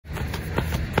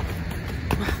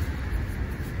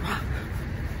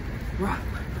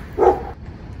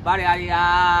Body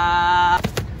area.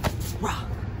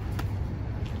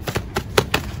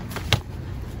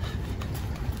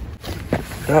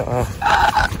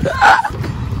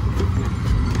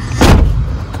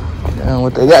 Damn,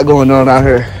 what they got going on out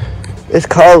here? It's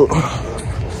cold.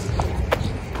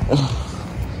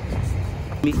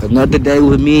 Another day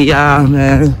with me, y'all,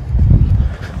 man.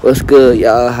 What's good,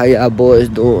 y'all? How y'all boys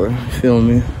doing? Feel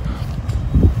me?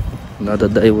 Another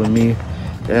day with me.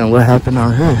 Damn, what happened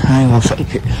out here? I ain't gonna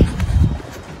fake it.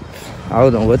 I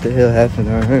don't know what the hell happened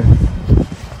out here.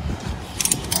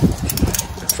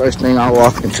 First thing I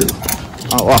walk into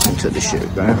this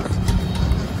shit, man.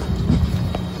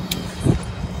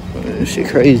 This shit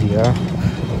crazy, y'all.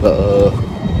 But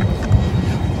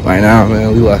right now,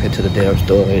 man, we walking to the damn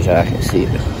store, as y'all can see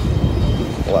it.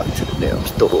 Walking to the damn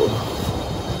store.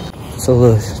 So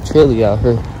it's chilly out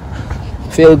here.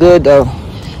 Feel good though.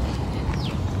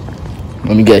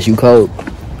 Let me guess, you cold?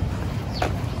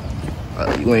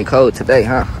 You ain't cold today,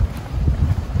 huh?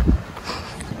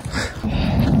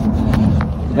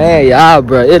 Man, y'all,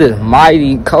 bro, it is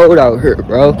mighty cold out here,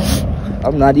 bro.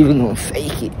 I'm not even gonna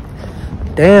fake it.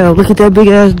 Damn, look at that big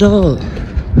ass dog.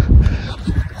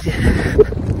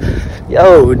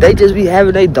 Yo, they just be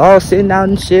having their dog sitting out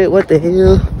and shit. What the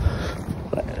hell?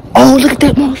 Oh, look at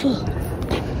that motherfucker.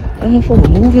 That motherfucker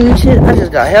moving and shit. I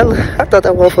just got hella. I thought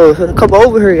that motherfucker was gonna come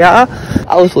over here, y'all.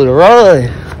 I was for the run.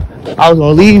 I was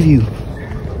gonna leave you.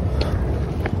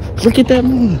 Look at that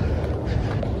man.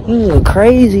 This is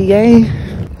crazy, gang.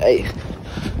 Hey,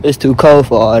 it's too cold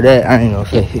for all that. I ain't gonna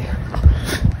fake it.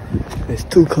 It's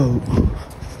too cold.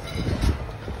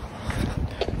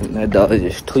 And that dog is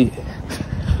just tweeting.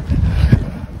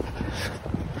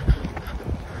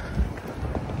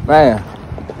 Man,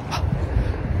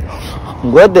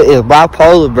 weather is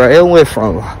bipolar, bro. It went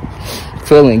from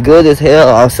feeling good as hell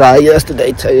outside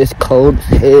yesterday to it's cold as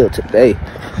hell today.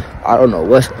 I don't know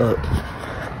what's up.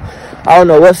 I don't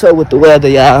know what's up with the weather,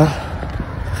 y'all.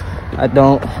 I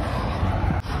don't.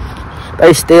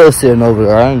 They still sitting over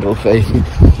there. I ain't gonna fake it.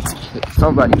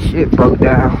 Somebody's shit broke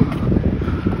down.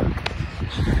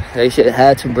 They shit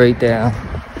had to break down.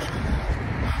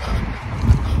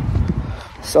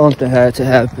 Something had to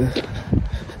happen.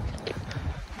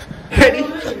 Ready?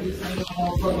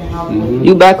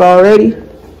 You back already?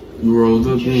 You rolled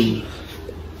up in.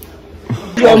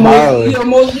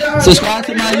 Subscribe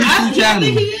to my YouTube channel.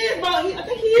 I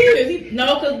think he is.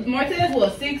 No, because Martez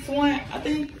was 6'1", I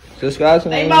think. Subscribe to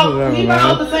my YouTube channel, He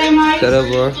about the same height. Shut up,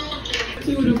 bro.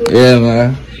 Yeah,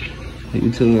 man.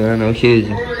 You too, man. No kids.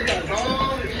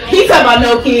 He talking about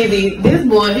no kids. This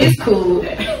boy, this cool.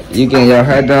 You getting your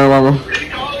hair done, mama?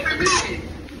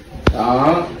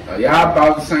 Y'all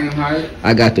about the same height.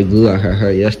 I got the glue on her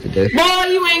hair yesterday. Boy,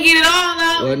 you ain't get it all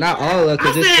out. Well, not all of it.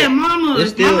 I said, mama,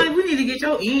 we need to get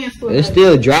your ends. It's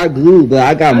still dry glue, but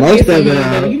I got most of it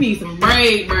out. You need some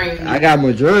braid. I got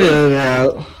majority of it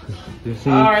out.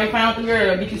 Alright, found the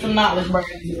girl. Get you some knowledge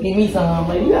braids. Give me some,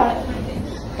 baby. You got it.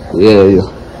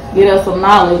 Yeah. Get us some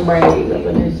knowledge braids up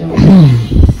in this joint.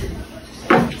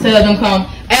 Tell them come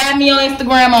add me on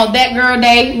Instagram on That Girl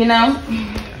Day, you know.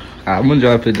 I'm gonna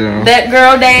drop it down. That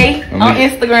Girl Day on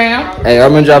Instagram. Hey,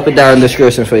 I'm gonna drop it down in the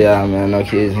description for y'all, man. No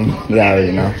kids. You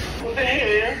already know.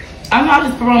 I'll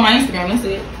just promote my Instagram. That's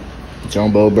it.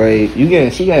 Jumbo braid.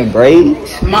 She getting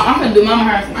braids? I'm gonna do mama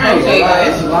hair.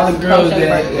 There's a lot of girls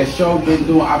that show been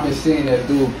doing. I've been seeing that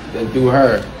do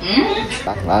her. Mm-hmm.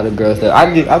 A lot of girls that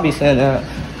I be saying that.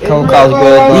 Come college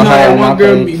girls doing her. You know one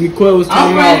girl was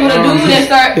I'm friends with a dude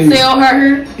that sell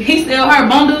her. He sell her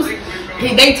bundles.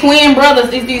 They twin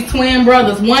brothers. It's these twin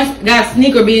brothers. One got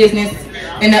sneaker business,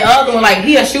 and the other one, like,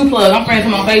 he a shoe plug. I'm friends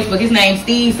with him on Facebook. His name's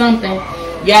Steve something.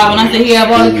 Y'all, when I say he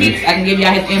have all the pics, I can give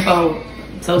y'all his info.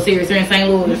 So serious, here in St.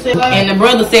 Louis. And the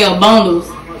brother sell bundles.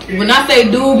 When I say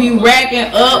dude be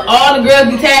racking up, all the girls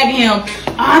be tagging him.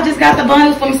 Oh, I just got the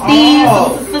bundles from Steve,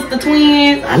 sister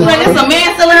twins. I was like, it's a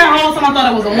man selling her. All of a sudden I thought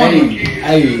it was a woman.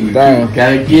 Hey, damn,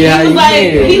 gotta get how you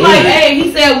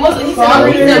he said, well, a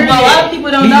lot of people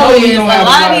don't know is a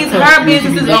lot of these her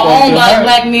businesses are owned by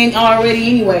black men already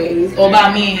anyways, or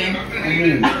by men.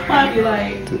 I be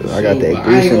like, I got that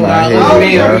grease in my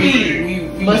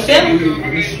head, but Shelly,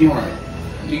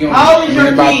 how old is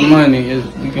your about the money is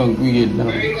we gonna get it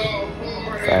done.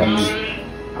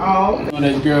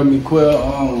 That girl Miquel,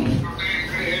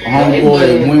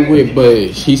 homeboy went with,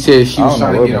 but she said she was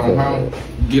trying to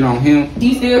get on him.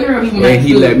 He still here. And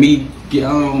he let me get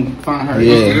find her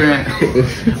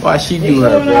Instagram. Why she do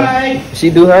her, bro? She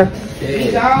do her?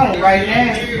 He's on right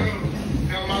now.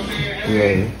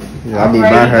 Yeah. I be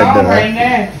by her though. Right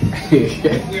now.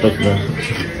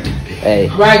 Hey.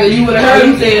 Right, cause you would have heard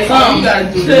him say something. You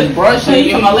gotta do this brushing.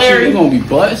 You gonna be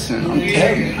busting. I'm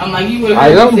telling you. I'm like, you would have I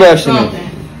heard am him say brushing something.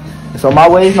 it. So my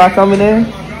waves not coming in?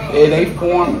 Yeah, they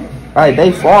forming. Alright,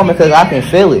 they forming because I can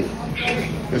feel it.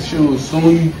 The shoes, soon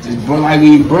you just like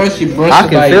when you brush, I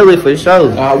can like, feel it for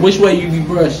sure. Which way you be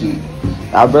brushing?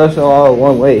 I brush all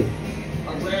one way.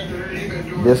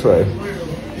 This way.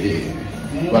 Yeah.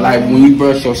 But like when you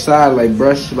brush your side, like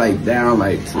brush like down,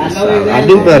 like to the side. I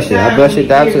do brush it. I brush it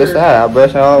down to the side. I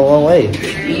brush it all one way.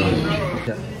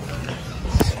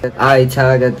 Alright, y'all,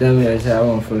 I got them here. So I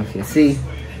want to can see.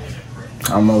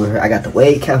 I'm over here. I got the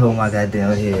wave cap on my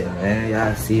goddamn head, man.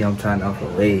 Y'all see I'm trying out for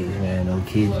waves, man. No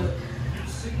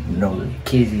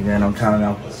kizzy, man. I'm trying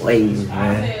out for waves,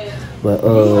 man. But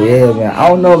yeah, man. I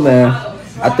don't know, man.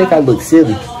 I think I look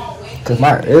silly. Cause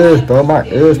my ears, bro, my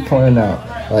ears pointing out.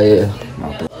 Like, yeah.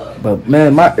 But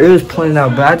man, my ears pointing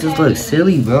out, bro. I just look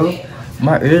silly, bro.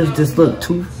 My ears just look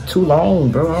too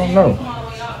long, bro. I don't know.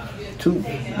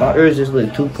 My ears just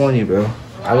look too pointy, bro.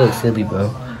 I look silly,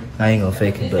 bro. I ain't gonna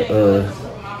fake it, but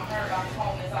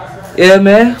yeah,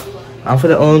 man. I'm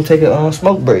finna take a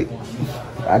smoke break.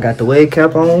 I got the wave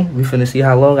cap on. We finna see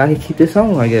how long I can keep this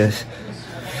on, I guess.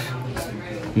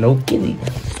 No kidding.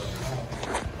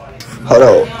 Hold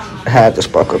on. I had to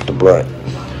spark up the blunt.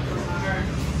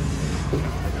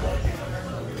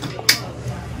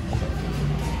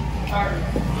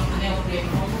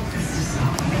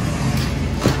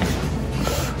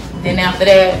 Then after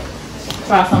that,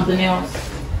 try something else.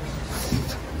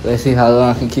 Let's see how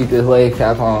long I can keep this wave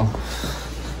cap on.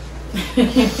 You're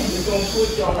gonna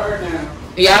put your hair down.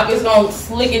 Y'all just gonna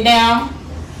slick it down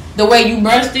the way you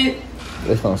brushed it.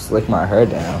 It's gonna slick my hair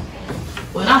down.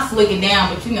 Well, not slick it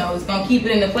down, but you know, it's gonna keep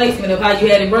it in the placement of how you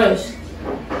had it brushed.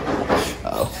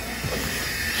 Oh.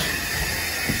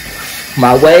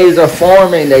 My waves are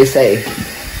forming, they say.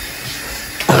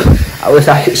 I wish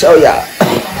I could show y'all.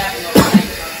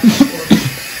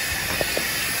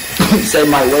 Say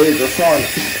my waves are forming.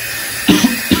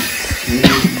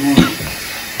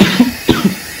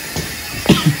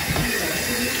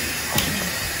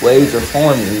 Waves are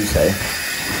forming, you say.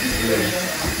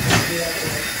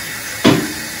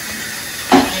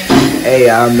 Hey,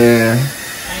 y'all, man.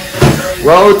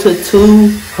 Roll to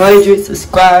 200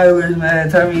 subscribers, man.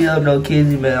 Turn me up, no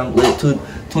kidding, man. I'm lit.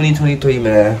 2023,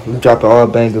 man. We dropping all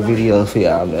banger videos for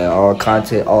y'all, man. All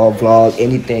content, all vlog,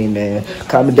 anything, man.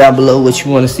 Comment down below what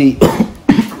you want to see.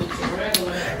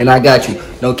 And I got you.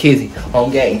 No kizzy.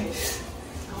 On game.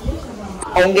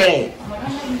 On game.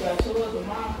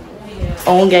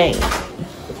 On game.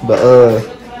 But,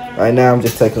 right now I'm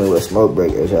just taking a little smoke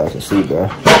break, as y'all can see, bro.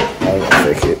 I ain't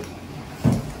gonna fix it.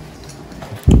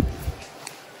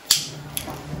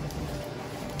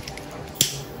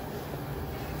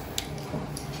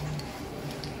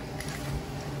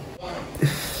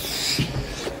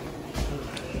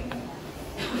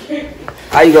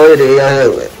 How you go with it,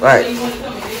 y'all? Right.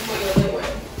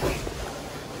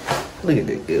 Look at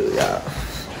this dude, y'all.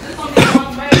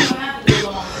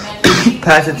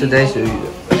 Pass it today, so you. I'm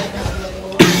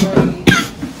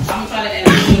gonna try to add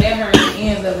whatever at the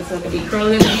ends of it so it can be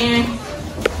curly at the end.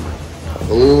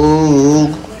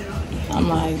 Ooh. I'm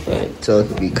like, but So it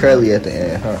could be curly at the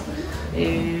end, huh?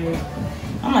 yeah.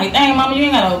 I'm like, dang, mama, you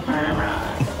ain't got no perm.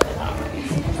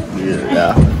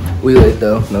 Yeah. We lit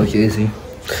though, no kizzy.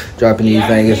 Dropping these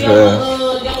bangers, bro.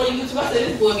 YouTube, I said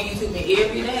this boy be YouTubing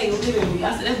every day, literally.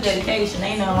 I said that's dedication,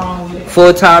 ain't nothing wrong with it.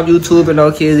 Full-time YouTuber,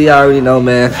 no kizzy, I already know,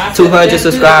 man. 200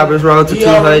 subscribers, roll to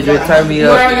 200. Turn me You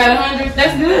already up. got 100?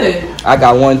 That's good. I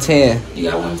got 110. You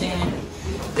got 110.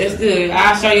 That's good.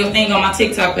 I'll show you a thing on my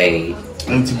TikTok page.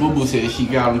 And Tabubu said she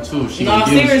got them too. She No,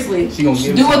 gonna give seriously. She gonna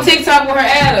give Do a some. TikTok with her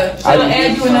adder. She'll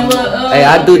add you in a little. Hey,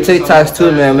 I do TikToks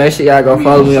too, man. Make sure y'all go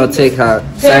follow me on TikTok.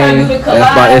 Same,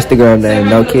 that's my Instagram name,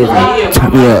 no kizzy.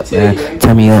 Turn me up, man.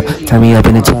 Turn me up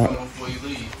in the chat.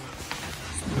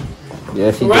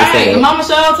 Yeah, she Right. did say Mama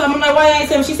showed to me, I'm like, why you ain't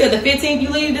tell me? She said the 15th you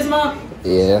leave this month? that.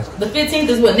 Yeah. The 15th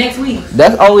is what, next week?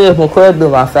 That's only if McQuarrie do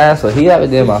my FAFSA. He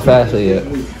haven't did my FAFSA yet.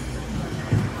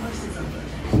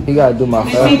 He gotta do my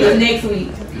 15th FAFSA. is next week.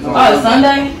 Oh, it's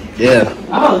Sunday? Yeah.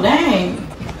 Oh, dang.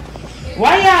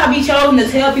 Why y'all be choosing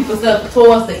to tell people stuff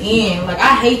towards the end? Like,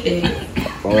 I hate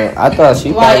that. Well, I thought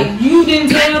she Like, probably, you didn't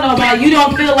tell nobody. You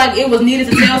don't feel like it was needed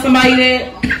to tell somebody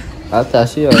that? I thought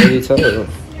she already told her.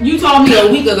 You told me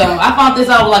a week ago. I found this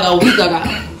out like a week ago.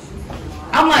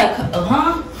 I'm like,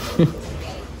 huh?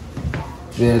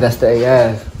 Yeah, that's the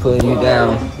ass putting you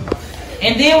down.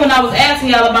 And then when I was asking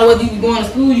y'all about whether you was going to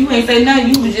school, you ain't say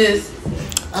nothing. You was just...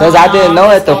 Cause I didn't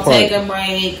know at the Take point. a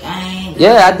break. I ain't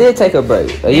Yeah, I did take a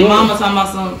break. And mama talking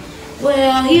about some...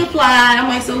 Well, he applied. I'm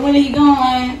like, so when are you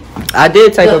going? I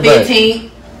did take The a break.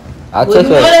 15th. I Well, took you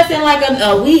know a that's in like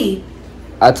a week.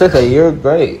 I took a year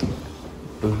break.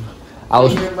 I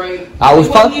was It supposed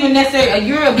wasn't even necessary. A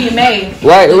year of being made.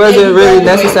 right. It wasn't really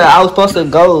necessary. I was supposed to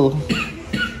go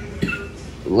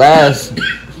last.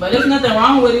 But there's nothing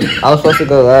wrong with it. I was supposed to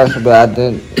go last, but I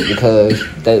didn't because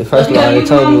they first of all they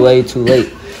told me way too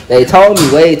late. They told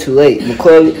me way too late.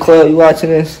 McCoy, you watching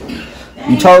this?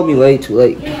 You told me way too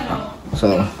late.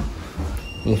 So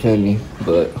you feel me?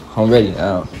 But I'm ready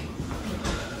now.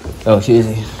 Oh, excuse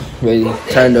me. Ready?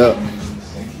 Turned up.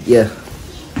 Yeah.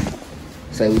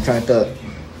 Say we turned up.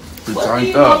 We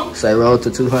turned up. Say roll to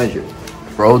 200.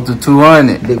 Roll to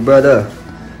 200. Big brother.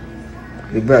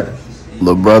 Big brother.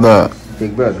 Little brother.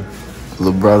 Big brother.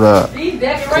 Little brother.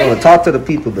 Come on, talk to the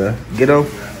people, bro. Get them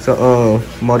some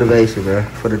motivation, bro,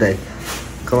 for the day.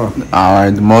 Come on. All right,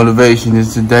 the motivation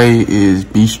is today is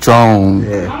be strong.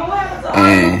 Yeah.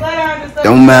 And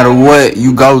don't matter what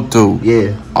you go through.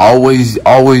 Yeah. Always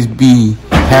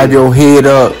have your head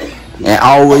up and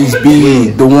always be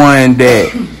the one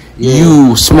that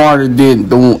you smarter than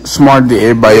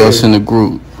everybody else in the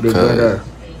group. Big brother.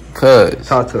 Cause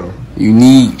Talk to him. you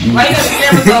need. Why you got the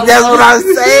camera so That's what I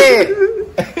said.